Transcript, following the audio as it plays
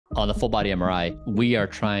On the full body MRI, we are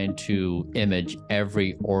trying to image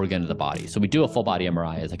every organ of the body. So we do a full body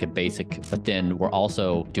MRI as like a basic, but then we're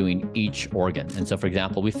also doing each organ. And so, for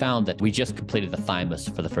example, we found that we just completed the thymus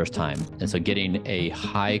for the first time. And so getting a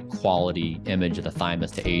high quality image of the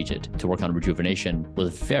thymus to age it, to work on rejuvenation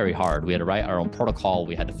was very hard. We had to write our own protocol.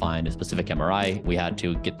 We had to find a specific MRI. We had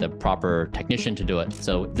to get the proper technician to do it.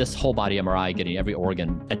 So this whole body MRI, getting every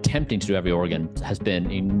organ, attempting to do every organ, has been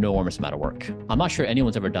an enormous amount of work. I'm not sure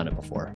anyone's ever done it before.